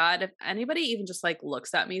swear to God, if anybody even just like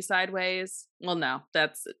looks at me sideways, well, no,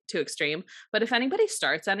 that's too extreme. But if anybody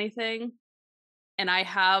starts anything and I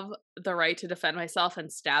have the right to defend myself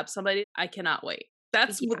and stab somebody, I cannot wait.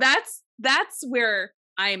 That's where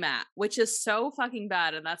I'm at, which is so fucking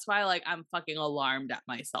bad. And that's why like I'm fucking alarmed at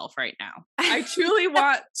myself right now. I truly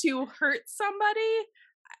want to hurt somebody.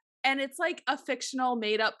 And it's like a fictional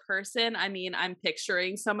made up person. I mean, I'm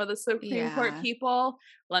picturing some of the Supreme Court people.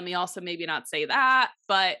 Let me also maybe not say that,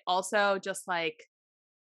 but also just like,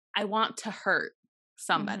 I want to hurt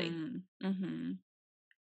somebody.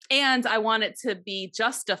 And I want it to be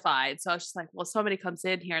justified. So I was just like, well, somebody comes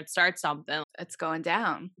in here and starts something. It's going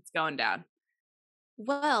down. It's going down.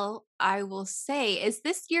 Well, I will say, is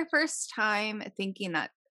this your first time thinking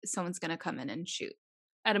that someone's going to come in and shoot?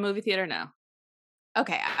 At a movie theater? No.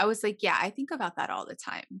 Okay, I was like, yeah, I think about that all the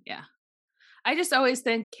time. Yeah. I just always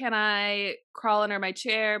think, can I crawl under my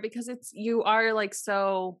chair? Because you are like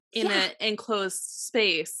so in an enclosed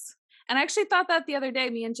space. And I actually thought that the other day,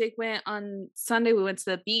 me and Jake went on Sunday, we went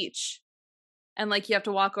to the beach and like you have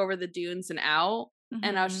to walk over the dunes and out.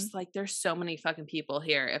 And I was just like, there's so many fucking people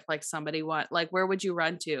here. If like somebody like, where would you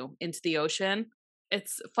run to? Into the ocean?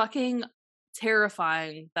 It's fucking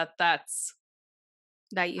terrifying that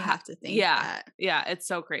you have to think that. Yeah, it's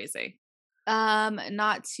so crazy.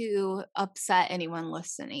 Not to upset anyone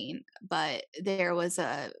listening, but there was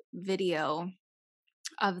a video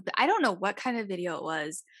of I don't know what kind of video it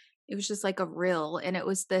was. It was just like a reel, and it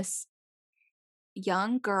was this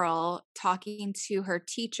young girl talking to her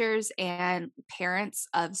teachers and parents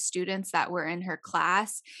of students that were in her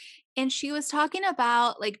class, and she was talking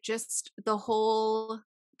about like just the whole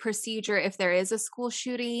procedure if there is a school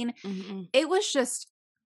shooting. It was just,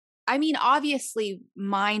 I mean, obviously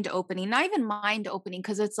mind-opening, not even mind-opening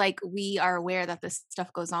because it's like we are aware that this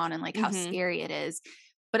stuff goes on and like how scary it is.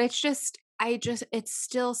 But it's just, it's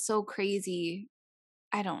still so crazy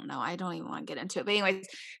I don't know. I don't even want to get into it. But anyways,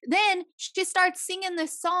 then she starts singing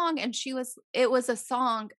this song and it was a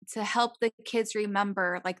song to help the kids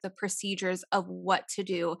remember like the procedures of what to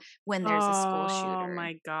do when there's a school Oh shooter.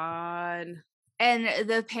 my God. And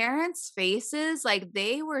the parents' faces, like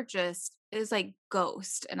they were just it was like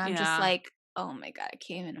ghost. And I'm just Yeah. like, oh my God, I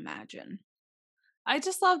can't even imagine. I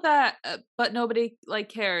just love that, but nobody like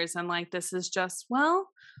cares. And like, this is just, well,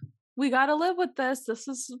 we got to live with this. This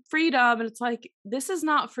is freedom. And it's like, this is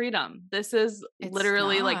not freedom. This is It's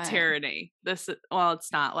literally like not. tyranny. Well,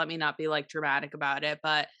 it's not. Let me not be like dramatic about it,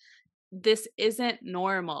 but this isn't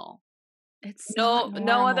normal. It's not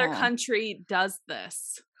No other normal. country does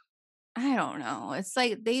this. I don't know. It's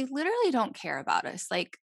like they literally don't care about us.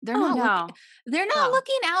 Like they're Oh not looking no. they're not No.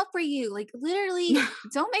 looking out for you. Like literally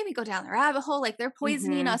don't make me go down the rabbit hole. Like they're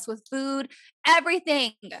poisoning Hmm. us with food,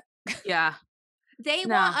 everything. Yeah. They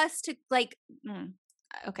No. want us to like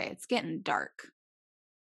okay, it's getting dark.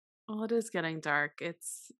 Well, it is getting dark.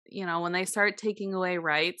 It's, when they start taking away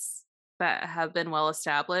rights that have been well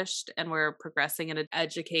established and we're progressing in an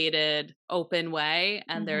educated, open way,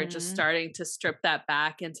 and they're just Mhm. starting to strip that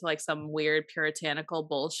back into like some weird puritanical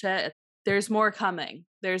bullshit. There's more coming.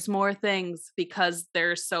 There's more things because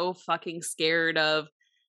they're so fucking scared of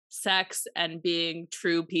sex and being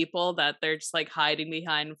true people that they're just like hiding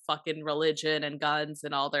behind fucking religion and guns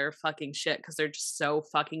and all their fucking shit because they're just so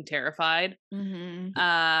fucking terrified. Mhm.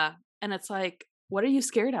 And it's like, what are you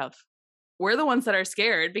scared of? We're the ones that are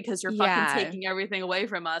scared because you're fucking Yeah. taking everything away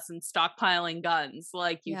from us and stockpiling guns,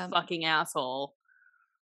 like, you Yeah. fucking asshole.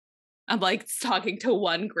 I'm like talking to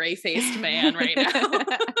one gray-faced man right now.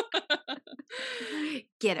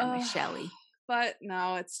 Get him, uh, Shelly. but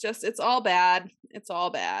no, it's all bad. It's all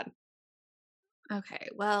bad. Okay.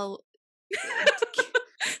 Well,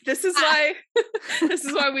 This is ah. why this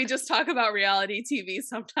is why we just talk about reality TV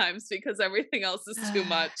sometimes, because everything else is too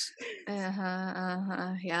much.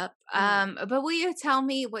 Yep. Yeah. But will you tell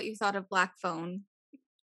me what you thought of Black Phone?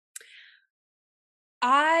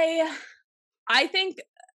 I I think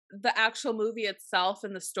the actual movie itself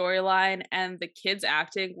and the storyline and the kids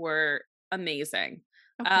acting were amazing.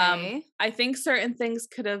 Okay. I think certain things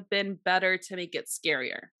could have been better to make it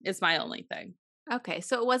scarier, is my only thing. Okay.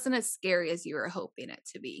 So it wasn't as scary as you were hoping it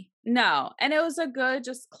to be. No, and it was a good,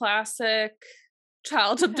 just classic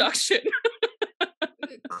child Okay. abduction.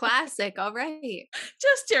 Classic. All right.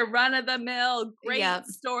 Just your run of the mill, great Yep.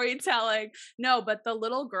 storytelling. No, but the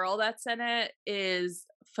little girl that's in it is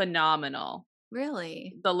phenomenal.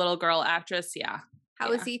 Really? The little girl actress, yeah. How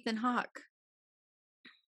Yeah. is Ethan Hawke?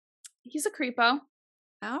 He's a creepo.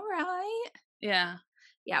 All right. Yeah.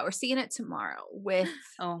 Yeah, we're seeing it tomorrow with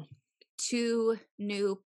Oh. two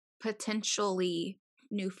potentially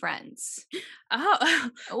new friends. Oh.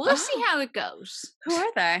 We'll see Oh. how it goes. Who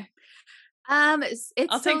are they? It's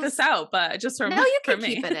I'll take this those. out, but just No, for you for can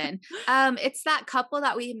me. keep it in. It's that couple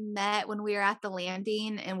that we met when we were at the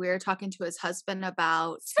landing and we were talking to his husband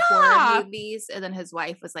about horror Stop! movies, and then his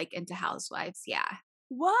wife was like into housewives. Yeah.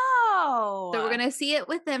 So we're Whoa! gonna see it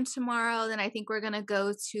with them tomorrow. Then I think we're gonna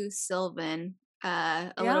go to Sylvan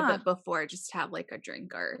a little Yeah. bit before just to have like a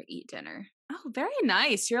drink or eat dinner. Oh, very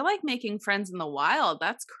nice. You're like making friends in the wild.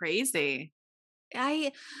 That's crazy.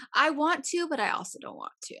 I want to, but I also don't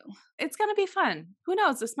want to. It's gonna be fun. Who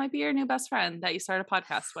knows? This might be your new best friend that you start a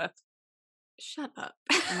podcast with. Shut up.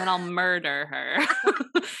 And then I'll murder her.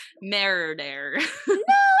 Murder.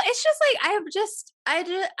 No, it's just like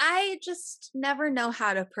I just never know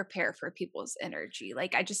how to prepare for people's energy.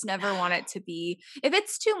 Like I just never want it to be if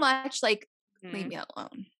it's too much, like leave me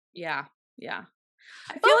alone. Yeah. Yeah.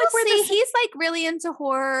 I But feel like we'll we're see. this. He's like really into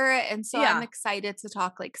horror, and so I'm Yeah. excited to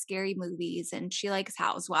talk like scary movies. And she likes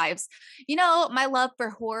Housewives. You know, my love for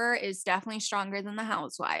horror is definitely stronger than the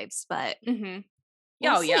Housewives, but Mm-hmm.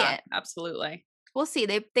 we'll Oh see yeah, it. absolutely. We'll see.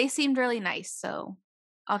 They seemed really nice, so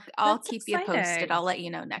I'll That's keep you posted. exciting. I'll let you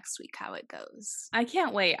know next week how it goes. I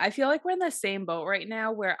can't wait. I feel like we're in the same boat right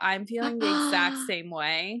now where I'm feeling the exact same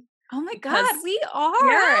way Oh my because God, we are.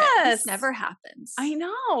 This yes, never happens. I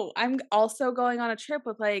know. I'm also going on a trip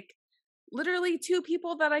with like literally 2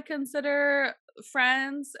 people that I consider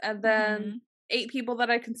friends, and then Mhm. 8 people that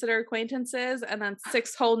I consider acquaintances, and then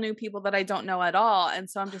 6 whole new people that I don't know at all. And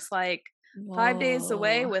so I'm just like 5 days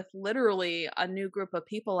away Whoa. with literally a new group of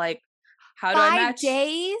people. Like, how do I 5 match?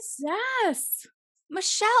 days? Yes.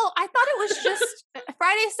 Michelle, I thought it was just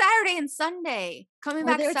Friday, Saturday, and Sunday. Coming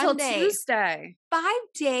We're back there till Sunday. Tuesday. 5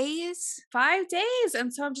 days? 5 days.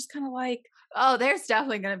 And so I'm just kind of like, Oh, there's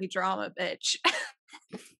definitely gonna be drama, bitch.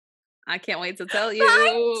 I can't wait to tell 5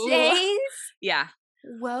 you. days? Yeah.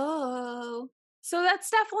 Whoa. So that's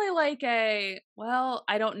definitely like well,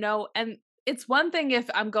 I don't know. And it's one thing if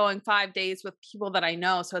I'm going 5 days with people that I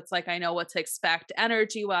know. So it's like I know what to expect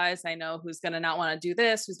energy wise. I know who's gonna not want to do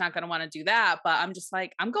this, who's not gonna want to do that. But I'm just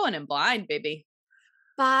like, I'm going in blind, baby.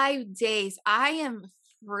 5 days. I am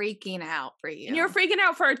freaking out for And you're you. freaking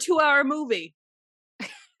out for a 2-hour movie.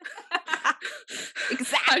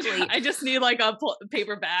 Exactly. I just need like a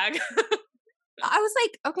paper bag. I was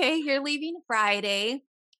like, okay, you're leaving Friday.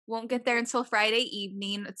 Won't get there until Friday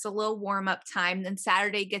evening. It's a little warm up time. Then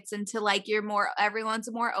Saturday gets into like everyone's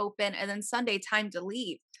more open, and then Sunday time to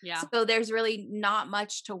leave. Yeah. So there's really not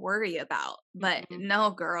much to worry about. But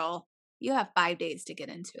no, girl, you have 5 days to get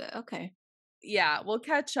into it. Okay. Yeah, we'll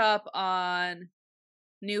catch up on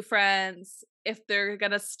new friends if they're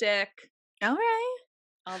gonna stick. All right.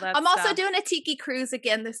 All that. I'm also stuff. doing a tiki cruise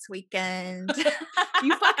again this weekend.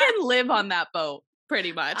 You fucking live on that boat,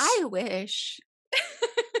 pretty much. I wish.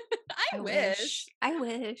 I wish. I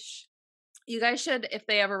wish. You guys should, if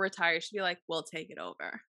they ever retire, should be like, we'll take it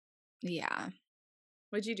over. Yeah.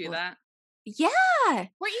 Would you do Well, that? Yeah. Weren't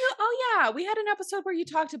you? Oh yeah, we had an episode where you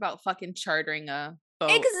talked about fucking chartering a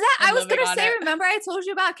boat. Exactly. I was gonna say, remember I told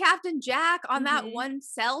you about Captain Jack on that Mhm. one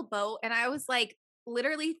sailboat, and I was like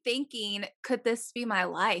literally thinking, could this be my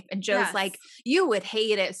life? And Joe's like, Yes. you would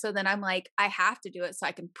hate it. So then I'm like, I have to do it so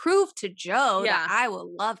I can prove to Joe Yeah. that I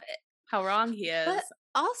will love it. How wrong he is. But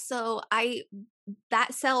also,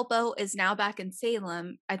 that sailboat is now back in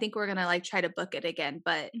Salem. I think we're gonna like try to book it again,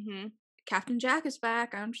 but Mhm. Captain Jack is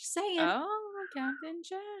back. I'm just saying. Oh, Captain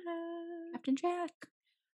Jack. Captain Jack.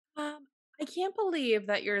 I can't believe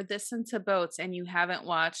that you're this into boats and you haven't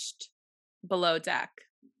watched Below Deck.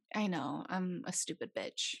 I know. I'm a stupid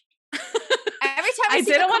bitch. Every time I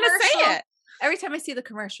didn't want to say it. Every time I see the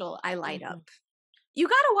commercial, I light up. You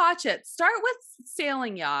got to watch it. Start with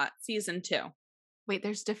Sailing Yacht season 2. Wait,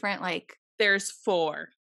 there's different There's 4.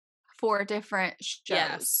 4 different shows.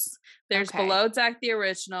 Yes. There's Okay. Below Deck the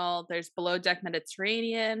original. There's Below Deck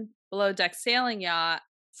Mediterranean. Below Deck Sailing Yacht.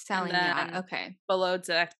 Sailing Yacht. Okay. Below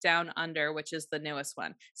Deck Down Under, which is the newest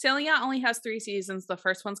one. Sailing Yacht only has 3 seasons. The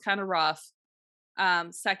first one's kind of rough.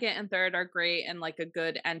 Second and third are great and like a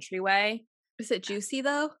good entryway. Is it juicy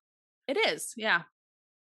though? It is, yeah.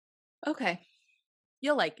 Okay.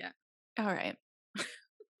 You'll like it. All right.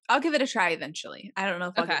 I'll give it a try eventually. I don't know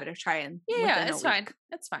if I'll Okay. give it a try in Yeah, within a it's fine. week.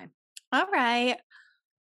 It's fine. All right.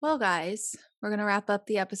 Well, guys, we're gonna wrap up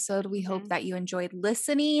the episode. We hope Mhm. that you enjoyed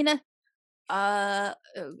listening. It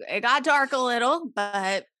got dark a little,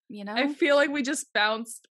 but you know, I feel like we just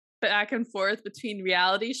bounced back and forth between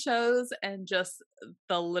reality shows and just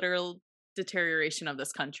the literal deterioration of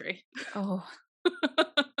this country. oh,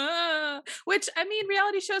 Which, I mean,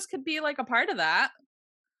 reality shows could be like a part of that.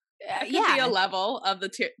 That could be a yeah. level of the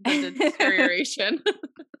deterioration.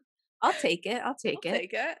 I'll take it. I'll take it.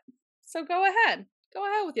 Take it. So go ahead. Go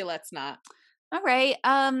ahead with your let's not. All right.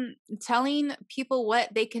 Telling people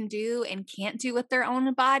what they can do and can't do with their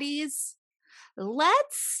own bodies.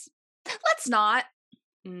 Let's not.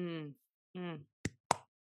 Mm.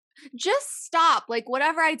 Just stop. Like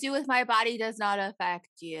whatever I do with my body does not affect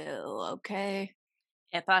you, okay?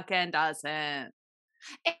 It fucking doesn't.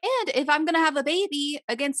 And if I'm going to have a baby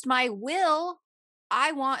against my will,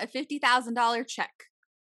 I want a $50,000 check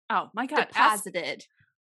Oh my God. deposited.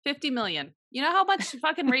 50 million. You know how much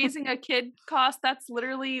fucking raising a kid costs? That's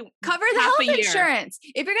literally Cover the half health a year. insurance.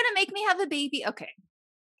 If you're going to make me have a baby, okay.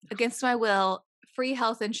 Against my will, free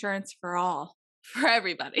health insurance for all. For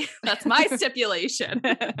everybody. That's my stipulation.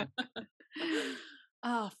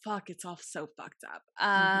 Oh fuck, it's all so fucked up.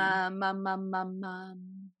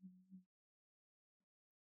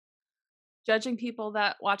 Judging people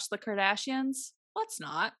that watch the Kardashians? Let's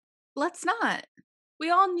not. Let's not. We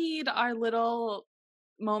all need our little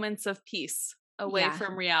moments of peace away Yeah.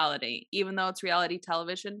 from reality. Even though it's reality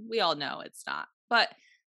television, we all know it's not. But,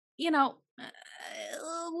 you know,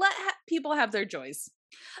 let people have their joys.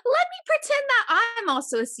 Let me pretend that I'm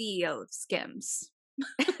also a CEO of Skims.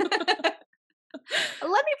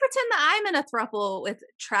 Let me pretend that I'm in a throuple with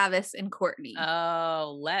Travis and Courtney.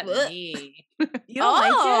 Oh, let Ugh. me. You don't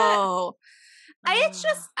like Oh, it? it's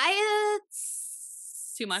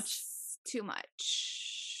Too much? Too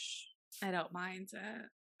much. I don't mind it.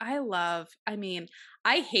 I mean,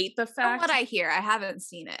 I hate the From fact. what I hear, I haven't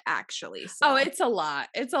seen it actually. So. Oh, it's a lot.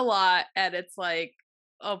 It's a lot. And it's like,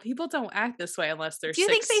 oh, people don't act this way unless they're Do you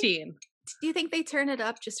think 16. Do you think they turn it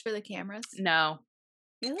up just for the cameras? No,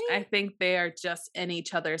 Really? I think they are just in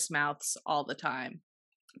each other's mouths all the time.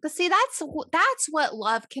 But see, that's what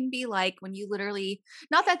love can be like when you literally,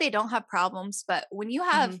 not that they don't have problems, but when you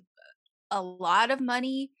have a lot of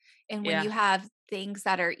money and when Yeah. you have things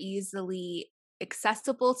that are easily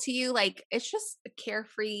accessible to you. Like it's just a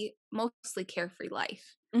carefree, mostly carefree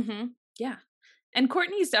life. Mm-hmm. Yeah. And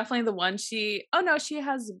Courtney's definitely the one. She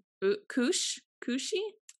has Kooshi,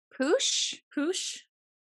 Poosh.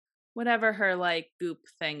 whatever her like goop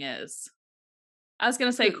thing is. I was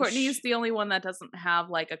gonna say Courtney's the only one that doesn't have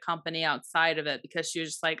like a company outside of it, because she was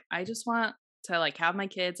just like, I just want to like have my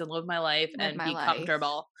kids and live my life and be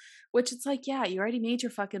comfortable. Which it's like, yeah, you already made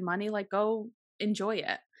your fucking money. Like, go enjoy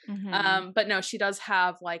it. Mm-hmm. But no, she does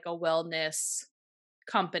have like a wellness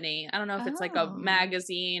company. I don't know if it's like a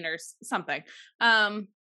magazine or something.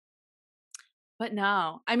 But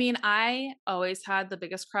no, I mean, I always had the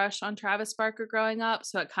biggest crush on Travis Barker growing up.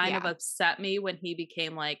 So it kind of upset me when he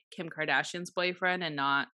became like Kim Kardashian's boyfriend and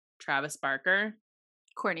not Travis Barker.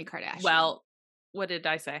 Kourtney Kardashian. Well, what did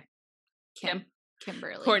I say?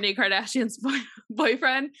 Kimberly. Kourtney Kardashian's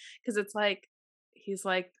boyfriend. Because it's like, he's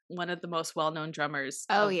like one of the most well-known drummers.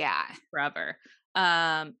 Forever.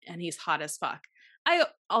 And he's hot as fuck. I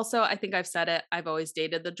think I've said it. I've always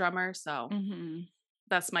dated the drummer. So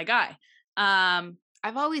that's my guy.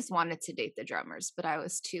 I've always wanted to date the drummers, but I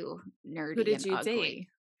was too nerdy. Who did you ugly. date?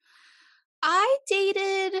 I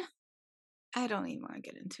dated. I don't even want to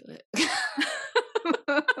get into it.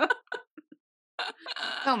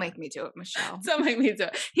 Don't make me do it, Michelle. Don't make me do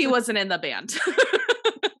it. He wasn't in the band.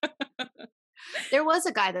 There was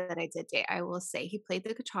a guy that I did date. I will say he played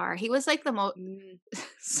the guitar. He was like the most.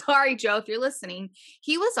 Sorry, Joe, if you're listening.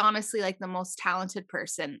 He was honestly like the most talented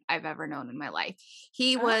person I've ever known in my life.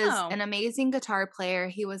 He was an amazing guitar player.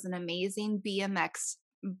 He was an amazing BMX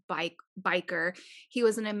biker. He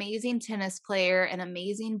was an amazing tennis player, an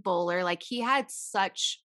amazing bowler. Like he had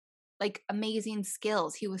such like amazing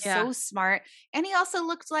skills. He was so smart, and he also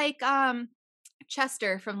looked like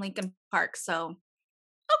Chester from Linkin Park. So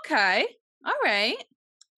okay. All right.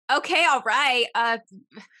 Okay, all right.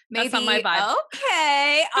 Maybe that's not my vibe.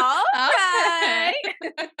 Okay, all right.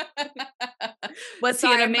 Was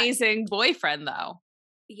he an amazing boyfriend though?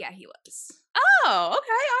 Yeah, he was. Oh,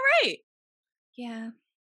 okay, all right. Yeah.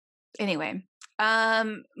 Anyway,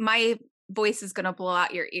 my voice is gonna blow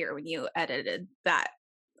out your ear when you edited that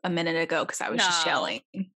a minute ago because I was just yelling.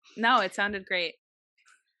 No, it sounded great.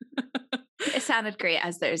 It sounded great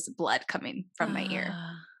as there's blood coming from my ear.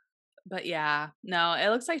 But yeah, no, it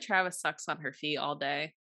looks like Travis sucks on her feet all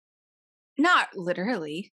day. Not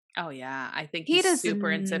literally. Oh yeah, I think he's super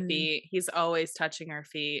into feet. He's always touching her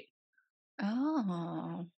feet.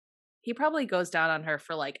 Oh. He probably goes down on her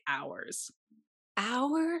for like hours.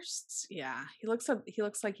 Hours? Yeah, he looks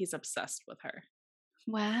like he's obsessed with her.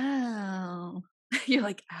 Wow. You're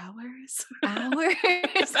like, hours? Hours?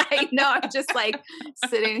 I know. I'm just like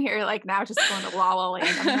sitting here like now just going to La La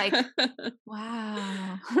Land. I'm like,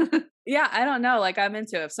 wow. Yeah, I don't know. Like I'm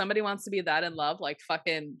into it. If somebody wants to be that in love, like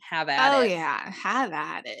fucking have at it. Oh yeah, have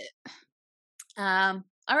at it. All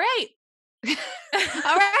right.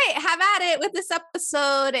 All right, have at it with this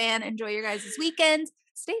episode and enjoy your guys' weekend.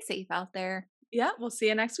 Stay safe out there. Yeah, we'll see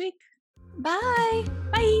you next week. Bye.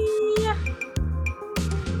 Bye.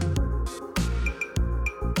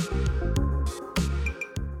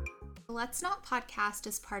 Let's Not Podcast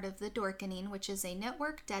is part of The Dorkening, which is a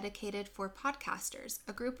network dedicated for podcasters,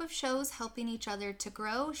 a group of shows helping each other to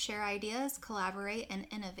grow, share ideas, collaborate, and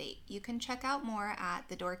innovate. You can check out more at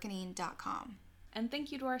thedorkening.com. And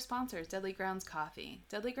thank you to our sponsors, Deadly Grounds Coffee.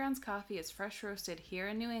 Deadly Grounds Coffee is fresh roasted here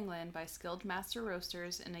in New England by skilled master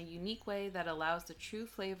roasters in a unique way that allows the true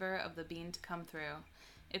flavor of the bean to come through.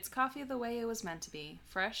 It's coffee the way it was meant to be.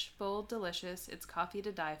 Fresh, bold, delicious. It's coffee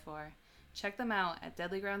to die for. Check them out at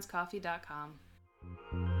deadlygroundscoffee.com.